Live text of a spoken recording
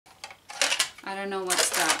I don't know what's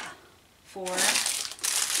that for.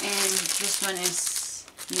 And this one is,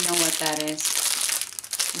 you know what that is.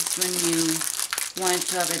 It's when you want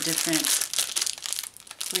to have a different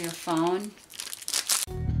for your phone.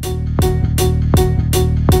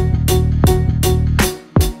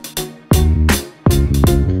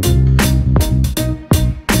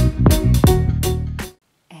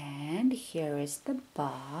 And here is the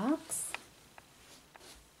box.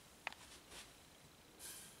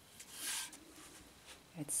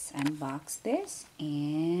 Let's unbox this,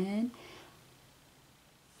 and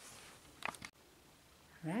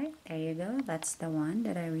right, there you go. That's the one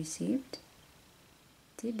that I received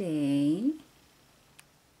today,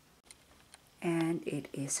 and it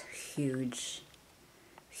is huge,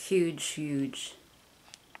 huge.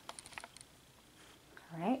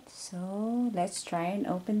 All right, so let's try and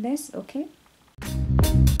open this. Okay.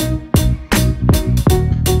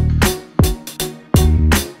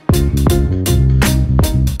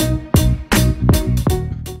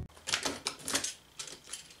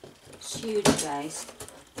 Huge, guys.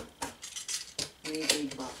 Very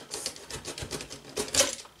big box.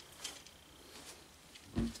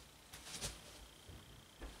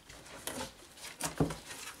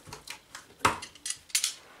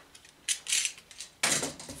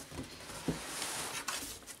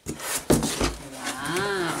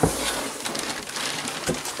 Wow.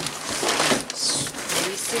 It's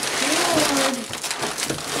very secured.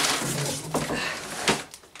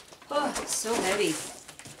 Oh, it's so heavy.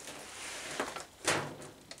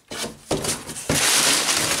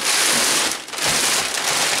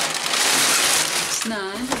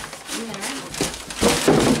 None there.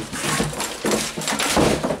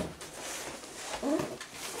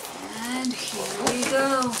 And here we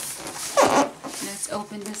go. Let's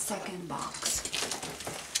open the second box.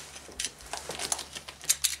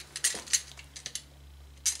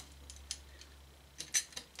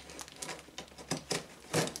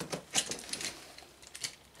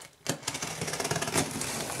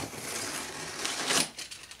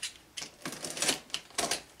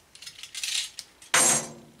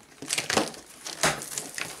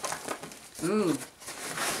 Ooh.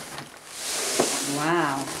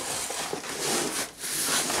 Wow.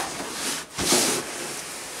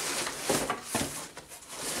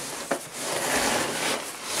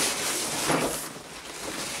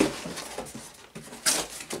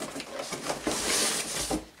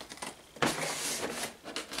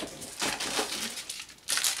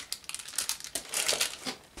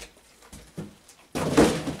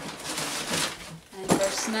 And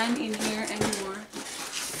there's none in here anymore.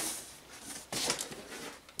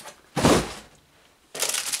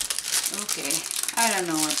 Okay, I don't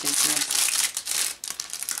know what this is.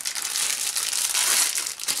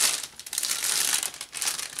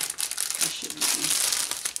 There should be.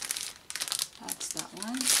 That's that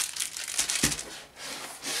one.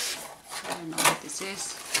 I don't know what this is.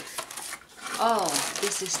 Oh,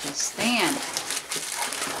 this is the stand.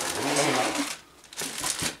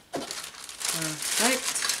 Perfect.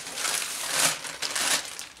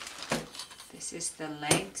 This is the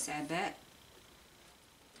legs, I bet.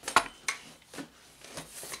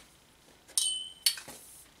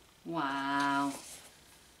 Wow.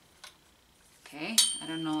 Okay, I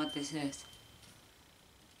don't know what this is.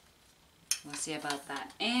 We'll see about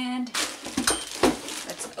that. And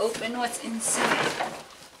let's open what's inside.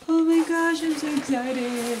 Oh my gosh, I'm so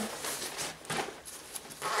excited.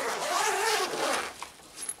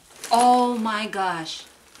 Oh my gosh.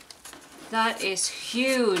 That is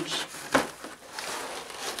huge.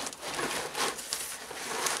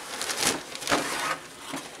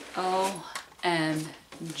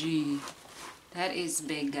 OMG. That is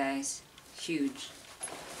big, guys. Huge.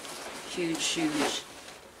 Huge.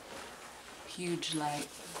 Huge light.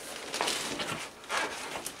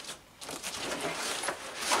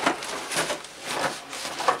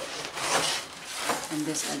 And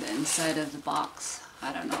this at the inside of the box.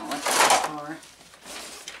 I don't know what that's for.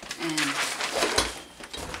 And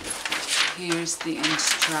here's the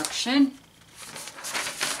instruction.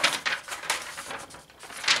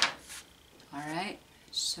 Alright,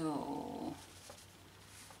 so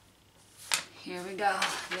here we go.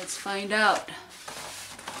 Let's find out.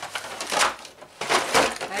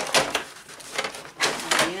 Okay.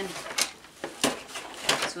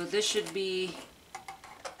 So this should be,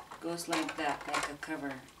 goes like that, like a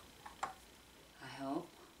cover. I hope.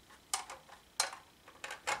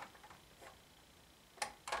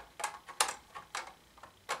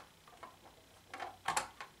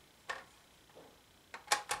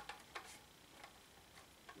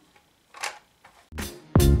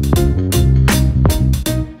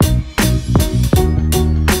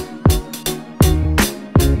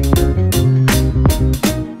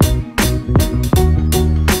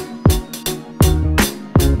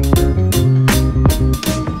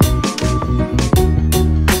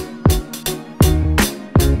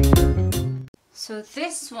 So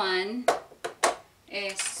this one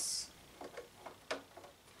is,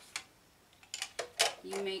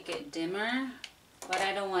 you make it dimmer, but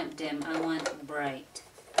I don't want dim, I want bright.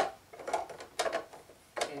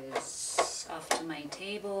 It's off to my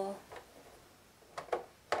table.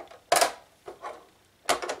 I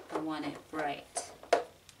want it bright.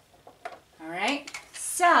 Alright,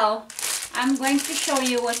 so I'm going to show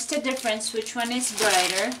you what's the difference, which one is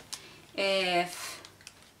brighter, if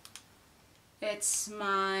it's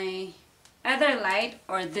my other light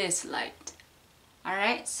or this light.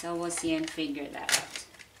 Alright, so we'll see and figure that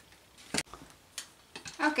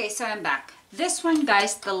out. Okay, so I'm back. This one,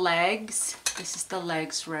 guys, the legs, this is the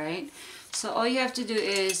legs, right? So all you have to do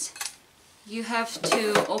is you have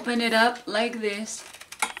to open it up like this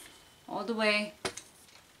all the way,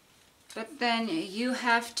 but then you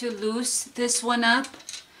have to loose this one up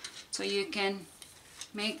so you can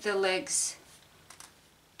make the legs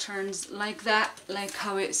turns like that, like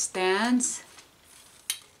how it stands.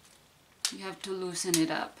 You have to loosen it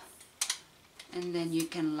up and then you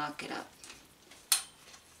can lock it up.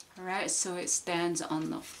 Alright, so it stands on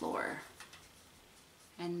the floor.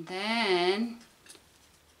 And then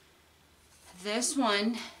this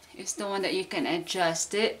one is the one that you can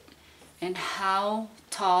adjust it and how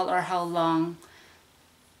tall or how long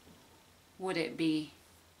would it be,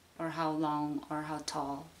 or how long or how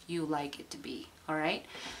tall you like it to be. Alright,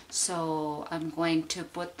 so I'm going to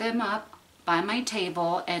put them up by my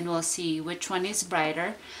table and we'll see which one is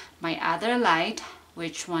brighter. My other light,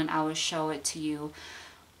 which one I will show it to you,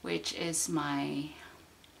 which is my,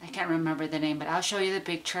 I can't remember the name, but I'll show you the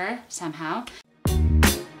picture somehow.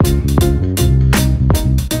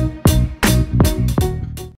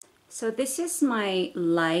 So this is my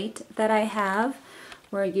light that I have,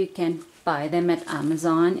 where you can buy them at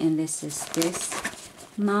Amazon, and this is this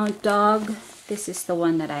Mount Dog. This is the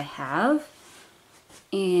one that I have,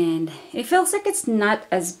 and it feels like it's not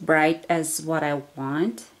as bright as what I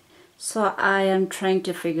want. So I am trying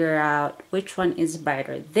to figure out which one is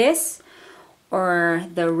brighter, this or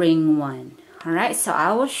the ring one. Alright, so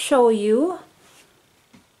I will show you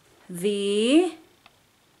the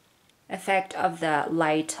effect of the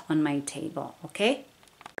light on my table, okay?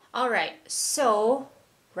 Alright, so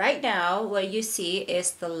right now what you see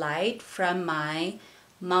is the light from my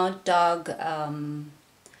Mount Dog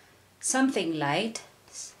something light.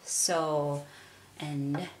 So,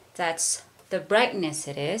 and that's the brightness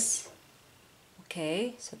it is.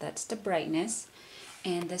 Okay, so that's the brightness.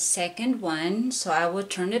 And the second one, so I will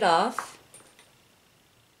turn it off.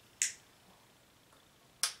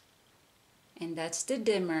 And that's the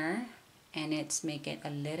dimmer, and it's making it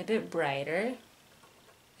a little bit brighter.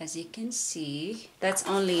 As you can see, that's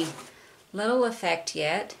only little effect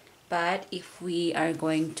yet, but if we are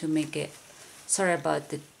going to make it, sorry about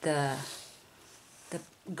the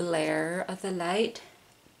glare of the light,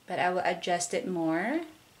 but I will adjust it more.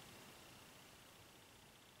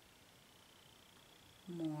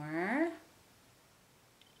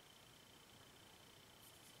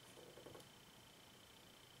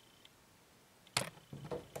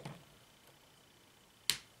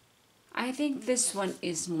 I think this one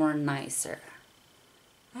is more nicer.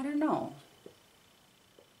 I don't know.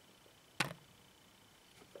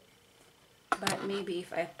 But maybe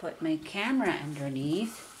if I put my camera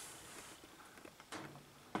underneath,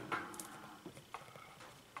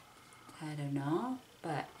 I don't know,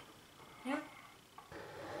 but yeah.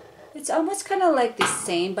 It's almost kind of like the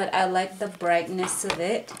same, but I like the brightness of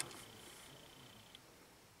it.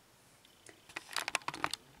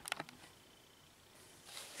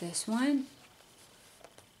 This one,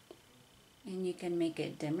 and you can make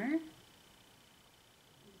it dimmer.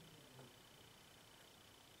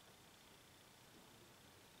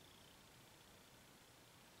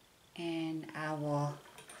 And I will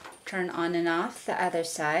turn on and off the other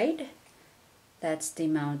side. That's the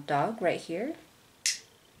Mount Dog right here.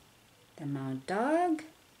 The Mount Dog.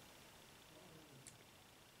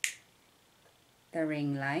 The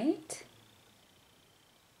ring light.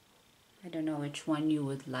 I don't know which one you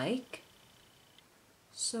would like.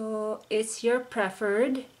 So it's your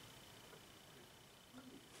preferred.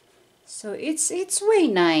 So it's way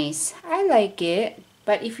nice. I like it.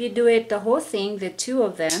 But if you do it the whole thing, the two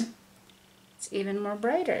of them, it's even more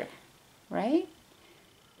brighter, right?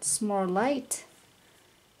 It's more light.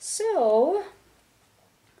 So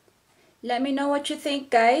let me know what you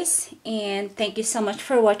think, guys, and thank you so much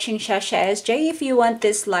for watching Shasha SJ. If you want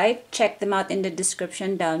this light, check them out in the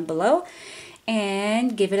description down below,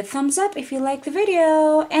 and give it a thumbs up if you like the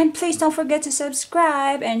video, and please don't forget to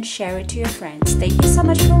subscribe and share it to your friends. Thank you so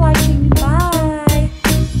much for watching.